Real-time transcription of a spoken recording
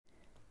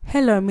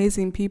Hello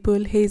amazing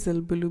people,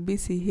 Hazel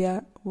Bulubisi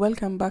here.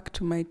 Welcome back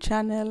to my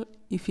channel.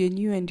 If you're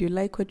new and you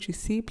like what you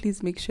see,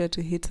 please make sure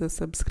to hit the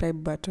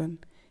subscribe button.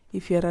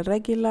 If you're a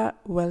regular,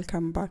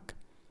 welcome back.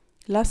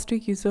 Last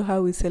week you saw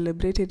how we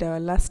celebrated our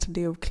last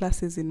day of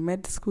classes in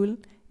med school.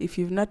 If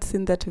you've not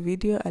seen that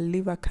video, I'll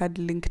leave a card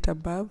linked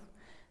above.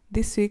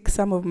 This week,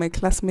 some of my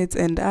classmates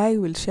and I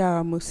will share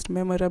our most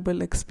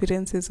memorable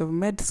experiences of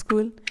med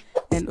school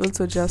and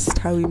also just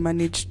how we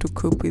managed to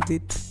cope with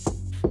it.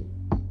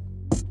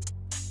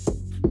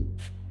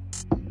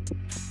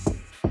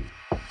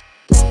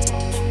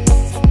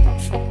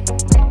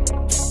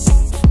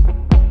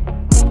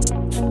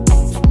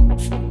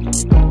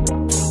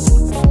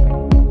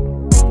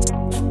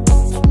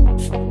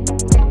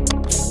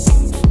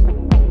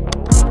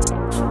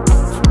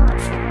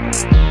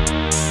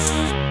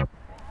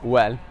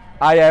 Well,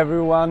 hi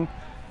everyone.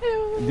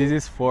 Hello. This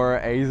is for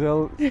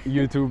Hazel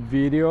YouTube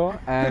video,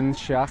 and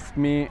she asked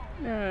me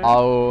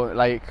how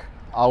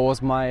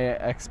was my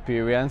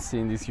experience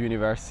in this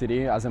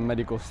university as a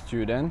medical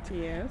student.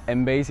 Yes.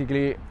 And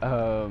basically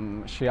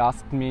she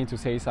asked me to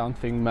say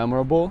something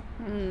memorable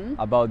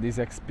about this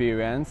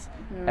experience.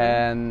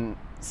 And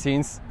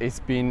since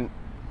it's been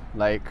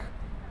like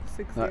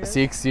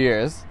 6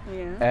 years,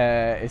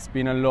 it's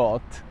been a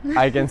lot.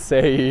 I can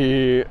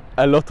say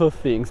a lot of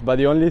things, but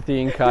the only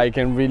thing I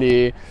can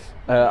really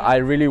I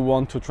really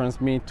want to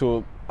transmit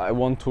to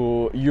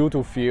you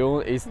to feel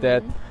is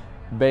that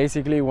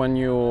basically when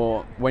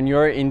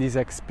you're in this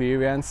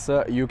experience,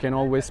 you can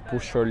always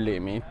push your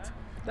limit.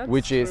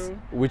 Which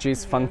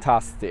is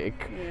fantastic,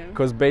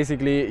 because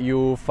basically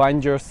you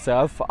find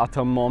yourself at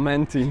a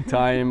moment in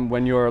time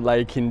when you're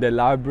like in the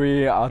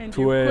library at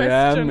 2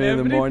 a.m. in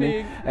the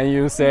morning, and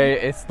you say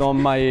it's not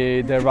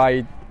the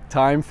right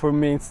time for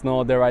me, it's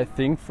not the right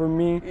thing for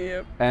me.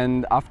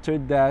 And after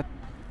that,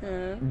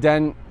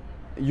 then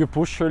you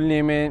push your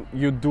limit,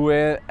 you do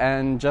it,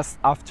 and just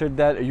after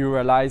that you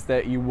realize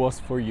that it was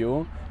for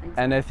you.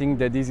 And I think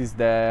that this is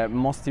the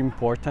most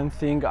important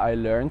thing I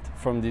learned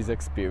from this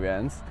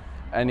experience.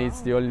 And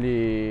it's the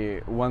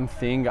only one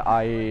thing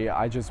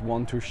I just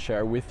want to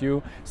share with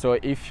you. So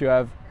if you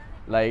have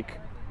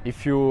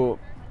if you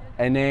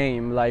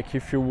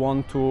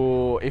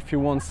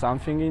want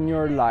something in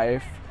your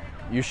life,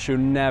 you should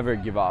never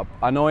give up.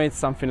 I know it's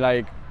something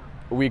like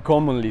we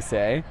commonly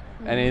say,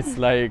 and it's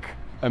like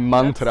a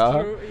mantra.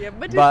 That's true. Yeah,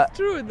 but it's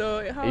true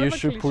though. You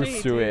should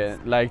pursue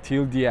it like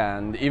till the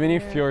end, even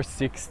if you're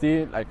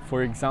 60. Like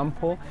for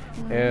example,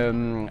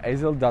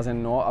 Hazel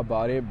doesn't know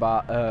about it,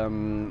 but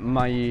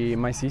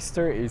my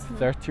sister is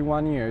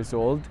 31 years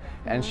old,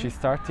 and she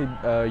started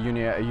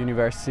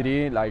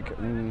university like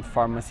in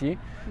pharmacy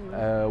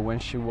when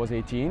she was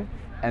 18.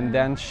 And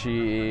then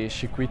she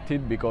quit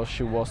it because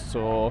she was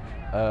so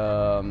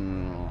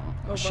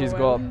she's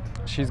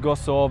got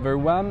so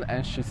overwhelmed,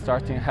 and she's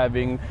starting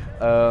having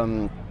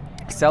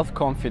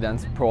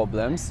self-confidence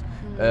problems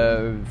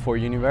for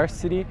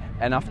university.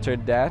 And after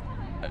that,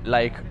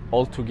 like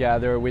all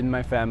together with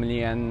my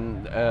family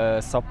and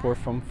support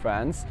from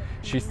friends,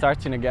 she's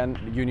starting again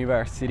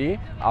university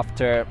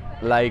after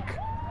like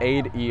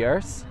 8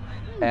 years,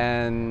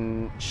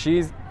 and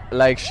she's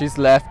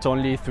left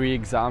only 3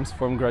 exams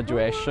from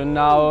graduation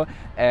now.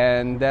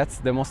 And that's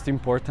the most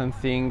important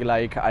thing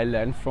like I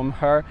learned from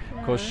her,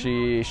 because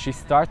she's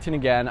starting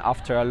again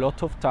after a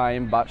lot of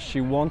time, but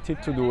she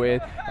wanted to do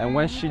it. And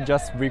when she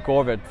just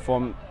recovered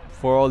for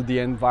all the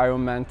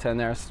environment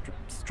and her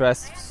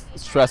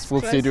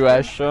stressful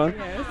situation,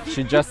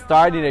 she just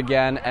started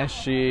again, and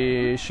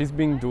she's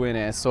been doing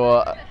it.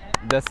 So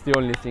that's the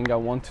only thing I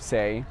want to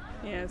say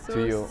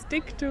to you.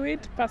 Stick to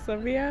it,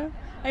 persevere.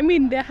 I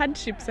mean, there are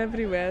hardships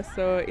everywhere,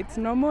 so it's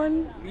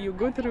normal. You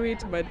go through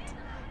it, but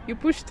you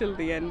push till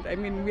the end. I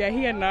mean, we are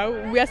here now.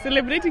 We are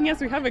celebrating.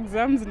 Yes, we have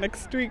exams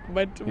next week,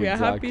 but we are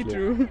happy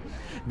to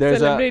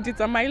celebrate.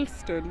 It's a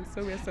milestone,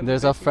 so we are celebrating.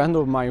 There's a friend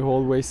of mine who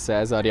always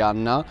says,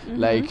 Arianna,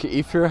 like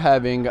if you're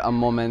having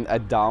a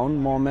down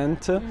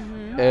moment,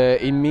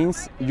 it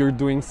means you're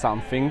doing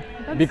something.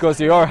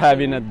 Because you're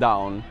having a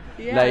down.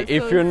 Like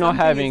if you're not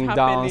having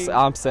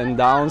ups and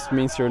downs,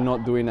 means you're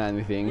not doing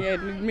anything. Yeah,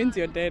 it means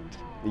you're dead.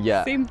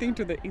 Yeah. Same thing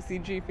to the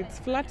ECG. If it's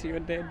flat, you're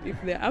dead.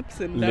 If there are ups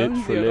and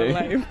downs, you're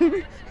alive.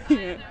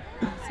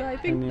 So I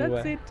think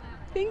that's it.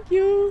 Thank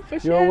you for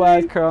sharing. You're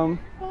welcome.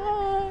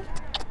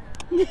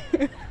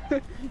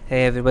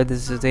 Hey everybody,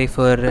 this is today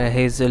for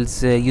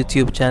Hazel's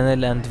YouTube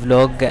channel and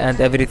vlog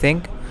and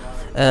everything.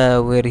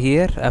 We're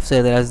here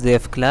after the last day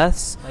of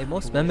class. My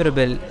most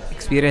memorable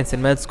experience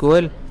in med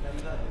school,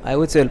 I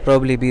would say, will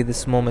probably be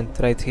this moment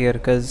right here,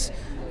 because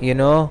we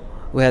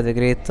had a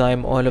great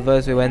time, all of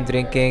us. We went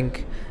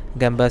drinking.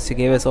 Gambasi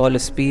gave us all a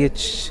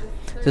speech.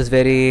 It was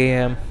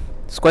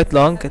it's quite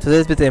long. It was a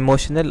little bit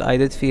emotional. I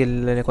did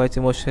feel quite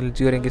emotional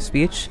during his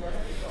speech,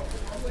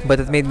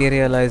 but it made me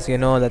realize,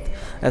 that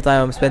the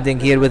time I'm spending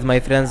here with my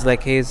friends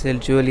like Hazel,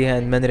 Giulia,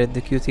 and Menrit, the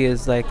cutie,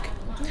 is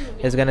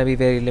gonna be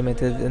very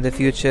limited in the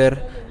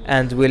future,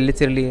 and we'll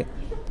literally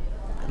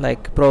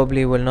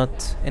probably will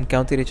not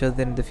encounter each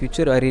other in the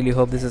future. I really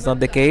hope this is not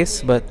the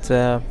case, but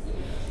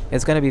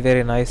It's gonna be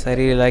very nice. I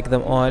really like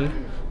them all.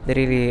 They're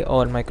really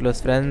all my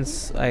close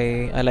friends.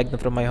 I like them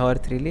from my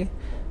heart, really.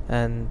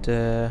 And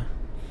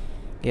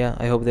yeah,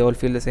 I hope they all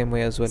feel the same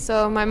way as well.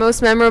 So my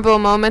most memorable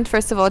moment,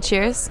 first of all,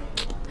 cheers.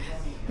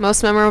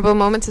 Most memorable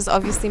moment is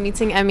obviously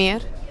meeting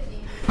Ameer.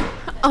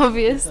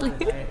 Obviously.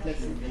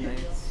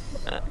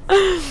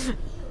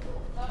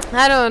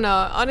 I don't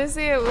know.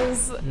 Honestly, it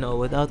was... No,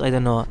 without, I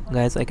don't know.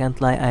 Guys, I can't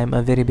lie. I am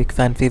a very big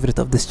fan favorite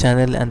of this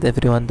channel and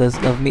everyone does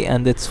love me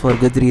and it's for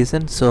good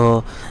reason.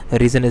 So, the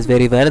reason is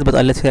very valid. But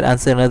I'll let her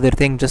answer another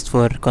thing just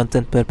for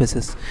content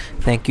purposes.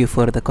 Thank you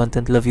for the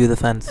content. Love you, the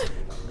fans.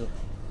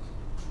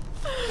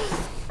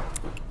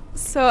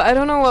 So, I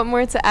don't know what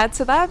more to add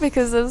to that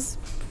because it was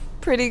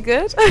pretty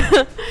good.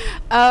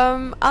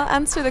 I'll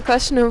answer the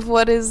question of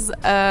what is...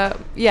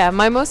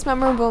 my most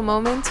memorable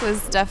moment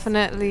was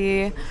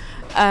definitely...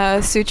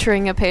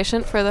 suturing a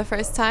patient for the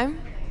first time.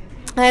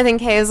 I think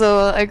Hazel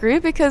will agree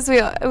because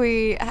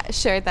we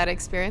shared that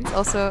experience.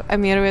 Also,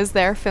 Ameer was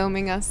there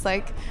filming us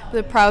like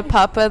the proud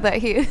papa that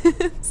he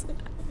is.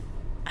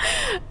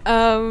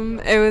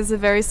 It was a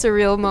very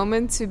surreal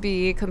moment to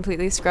be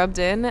completely scrubbed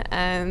in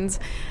and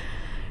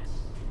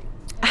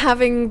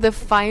having the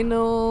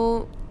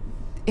final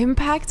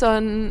impact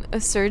on a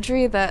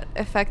surgery that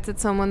affected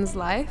someone's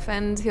life,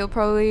 and he'll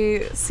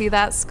probably see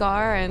that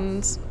scar,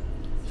 and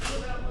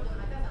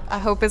I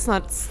hope it's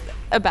not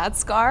a bad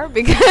scar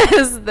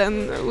because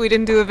then we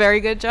didn't do a very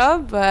good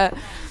job. But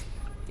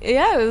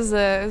yeah, it was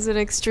an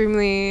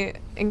extremely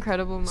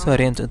incredible moment.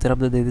 Sorry to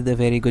interrupt, they did a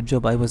very good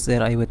job. I was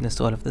there, I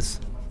witnessed all of this.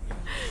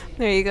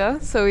 There you go.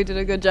 So we did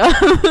a good job.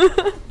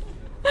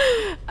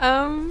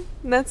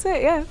 That's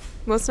it, yeah.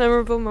 Most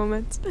memorable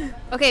moment.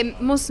 Okay,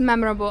 most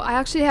memorable. I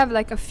actually have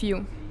like a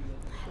few.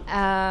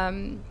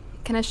 Can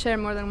I share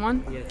more than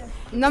one? Yes.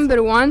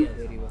 Number one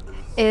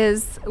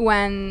is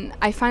when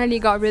I finally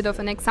got rid of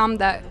an exam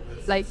that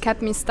like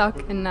kept me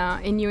stuck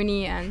in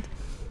uni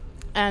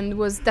and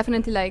was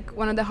definitely like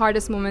one of the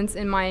hardest moments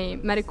in my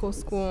medical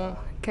school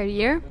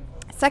career.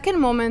 Second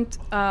moment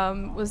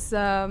was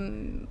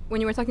when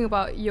you were talking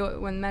about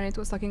when Menrit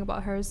was talking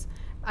about hers.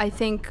 I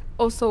think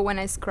also when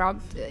I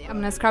scrubbed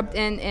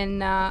in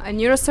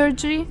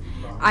neurosurgery,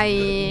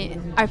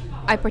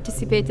 I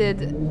participated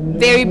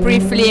very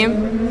briefly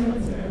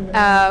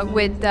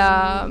with.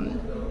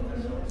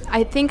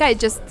 I think I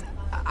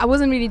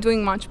wasn't really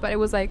doing much, but it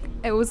was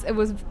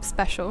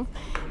special.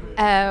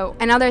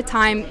 Another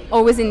time,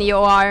 always in the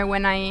OR,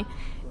 when I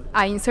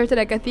inserted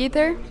a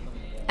catheter,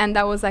 and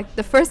that was like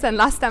the first and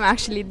last time I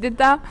actually did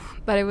that,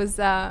 but it was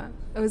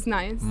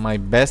nice. My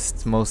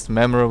best, most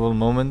memorable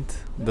moment,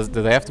 do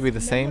they have to be the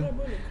same?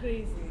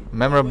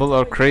 Memorable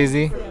or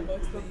crazy?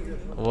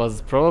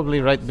 Was probably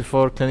right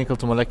before Clinical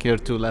to Molecular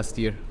 2 last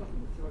year,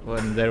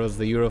 when there was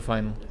the Euro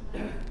final.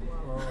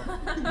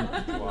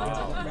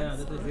 Wow. No,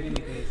 that was really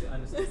crazy,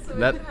 honestly. So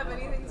that didn't have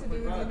anything to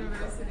do with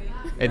university.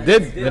 It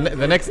did.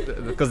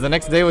 Because the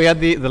next day we had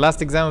the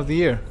last exam of the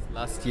year.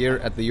 Last year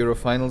at the Euro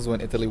finals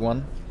when Italy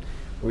won,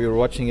 we were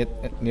watching it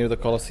near the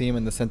Colosseum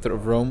in the center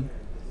of Rome,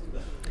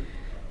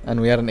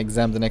 and we had an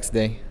exam the next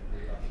day,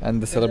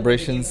 and the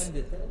celebrations.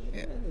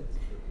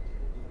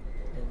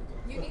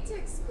 You need to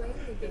explain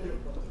the game.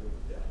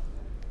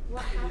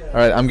 What happened? All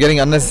right, I'm getting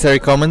unnecessary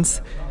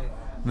comments.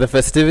 The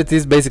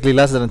festivities basically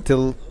lasted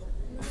until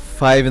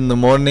 5 in the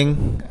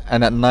morning,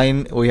 and at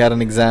 9 we had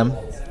an exam,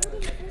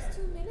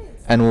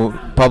 and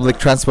public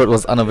transport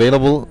was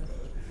unavailable,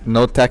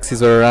 no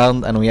taxis were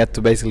around, and we had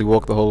to basically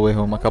walk the whole way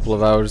home, a couple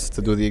of hours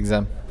to do the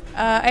exam.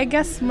 I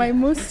guess my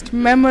most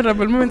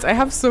memorable moments, I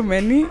have so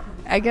many,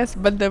 I guess,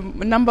 but the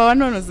number one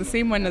was the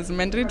same one as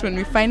Menrit, when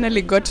we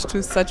finally got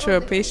to such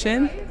a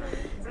patient.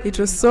 It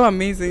was so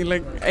amazing.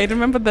 Like, I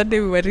remember that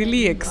day we were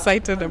really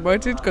excited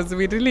about it because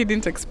we really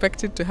didn't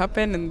expect it to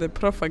happen, and the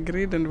prof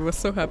agreed and we were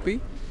so happy.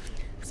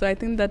 So I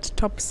think that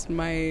tops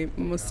my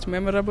most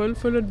memorable,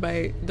 followed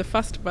by the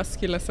first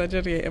vascular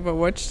surgery I ever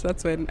watched.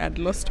 That's when I'd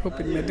lost hope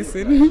in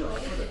medicine.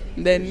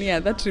 Then, yeah,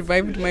 that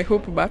revived my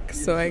hope back.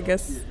 So I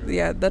guess,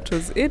 yeah, that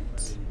was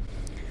it.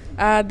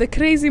 The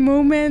crazy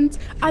moment.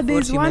 There's one more.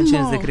 Before she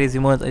mentions the crazy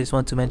moment, I just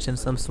want to mention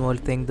some small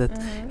thing that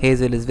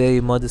Hazel is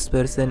very modest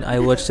person. I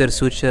watched her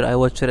suture. I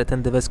watched her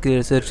attend the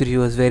vascular surgery. She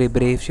was very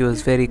brave. She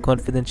was very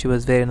confident. She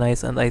was very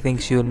nice, and I think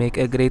she will make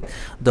a great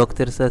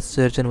doctor,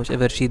 surgeon,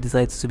 whichever she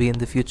decides to be in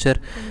the future.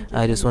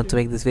 I just want to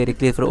make this very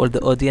clear for all the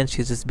audience.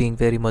 She's just being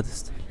very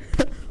modest.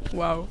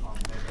 Wow,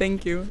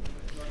 thank you.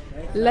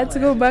 Let's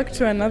go back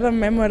to another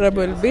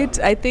memorable bit.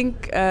 I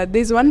think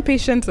there's one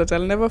patient that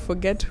I'll never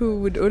forget who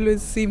would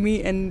always see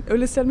me and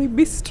always tell me,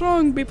 be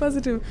strong, be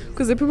positive.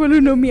 Because the people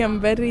who know me, I'm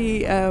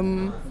very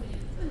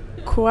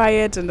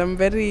quiet, and I'm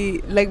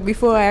very, like,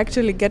 before I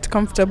actually get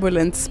comfortable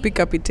and speak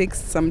up, it takes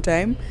some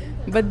time.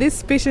 But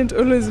this patient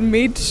always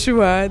made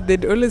sure,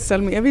 they'd always tell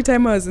me, every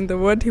time I was in the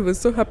ward, he was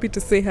so happy to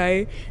say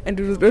hi, and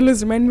it would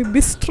always remind me,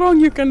 be strong,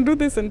 you can do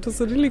this, and it was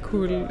really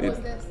cool.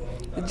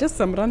 Just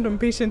some random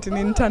patient in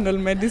internal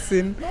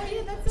medicine.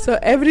 So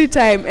every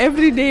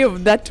day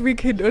of that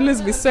week, he'd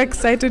always be so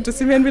excited to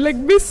see me and be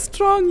like, be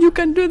strong, you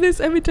can do this.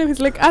 Every time he's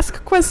like,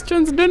 ask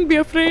questions, don't be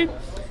afraid.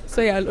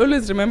 So yeah, I'll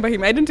always remember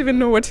him. I don't even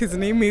know what his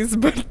name is,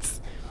 but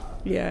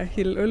yeah,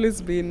 he'll always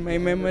be in my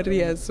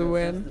memory as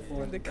well.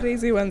 The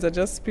crazy ones are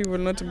just people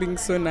not being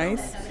so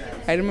nice.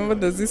 I remember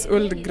there's this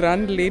old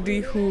grand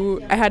lady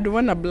who I had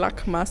worn a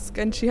black mask,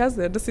 and she has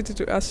the audacity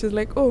to ask, she's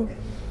like, oh,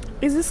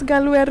 is this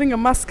girl wearing a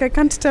mask? I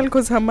can't tell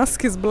because her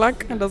mask is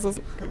black. And I was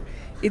like,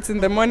 it's in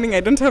the morning, I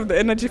don't have the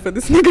energy for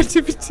this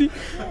negativity.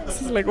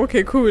 So it's like,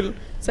 okay, cool.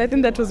 So I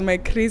think that was my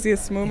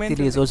craziest moment.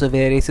 Italy is also a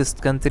very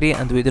racist country,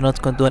 and we do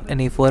not condone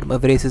any form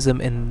of racism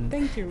in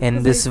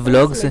this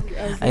vlogs.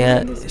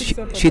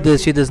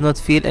 She does not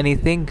feel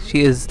anything.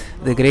 She is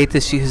the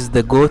greatest. She is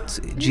the GOAT,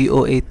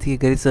 GOAT,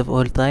 greatest of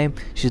all time.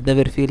 She should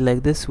never feel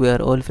like this. We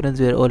are all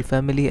friends. We are all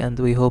family, and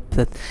we hope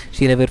that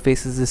she never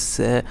faces this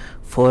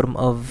form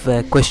of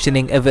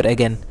questioning ever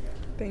again.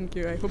 Thank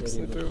you. I hope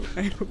so too.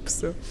 I hope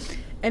so.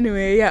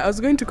 Anyway, yeah, I was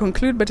going to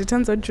conclude, but it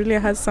turns out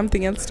Giulia has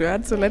something else to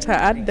add, so let her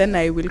add, then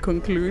I will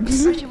conclude.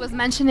 She was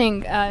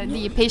mentioning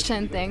the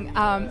patient thing.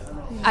 I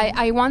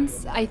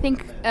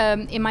think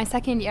in my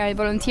second year, I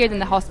volunteered in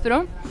the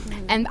hospital,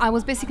 and I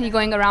was basically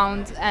going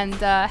around and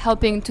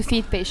helping to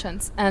feed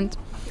patients. And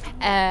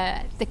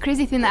the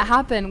crazy thing that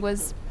happened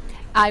was,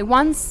 I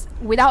once,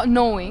 without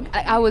knowing,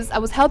 I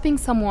was helping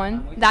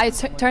someone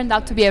that turned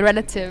out to be a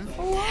relative.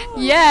 Oh, wow.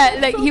 Yeah,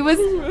 like he was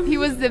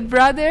the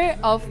brother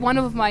of one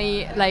of my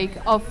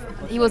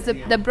he was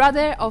the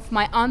brother of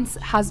my aunt's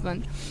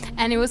husband,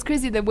 and it was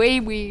crazy the way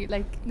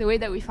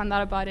that we found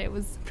out about it. It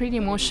was pretty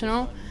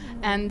emotional,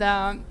 and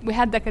we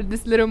had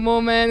this little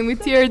moment. We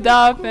teared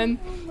up, and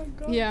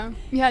yeah,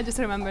 just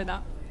remember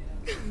that.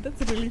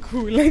 That's really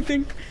cool. I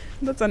think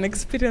that's an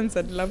experience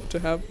I'd love to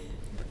have.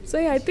 So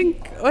yeah, I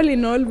think all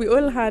in all, we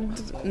all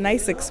had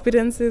nice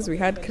experiences, we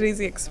had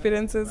crazy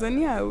experiences,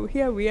 and yeah,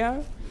 here we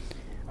are.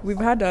 We've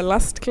had our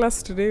last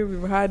class today,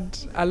 we've had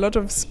a lot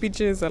of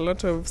speeches, a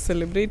lot of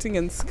celebrating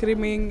and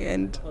screaming,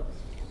 and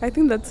I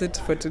think that's it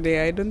for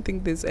today. I don't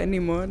think there's any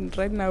more. And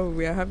right now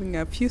we are having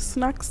a few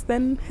snacks,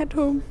 then head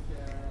home.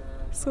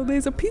 So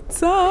there's a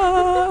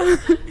pizza!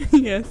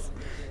 Yes.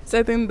 So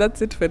I think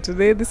that's it for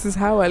today. This is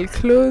how I'll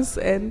close,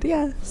 and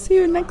yeah, see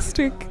you next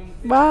week.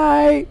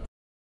 Bye!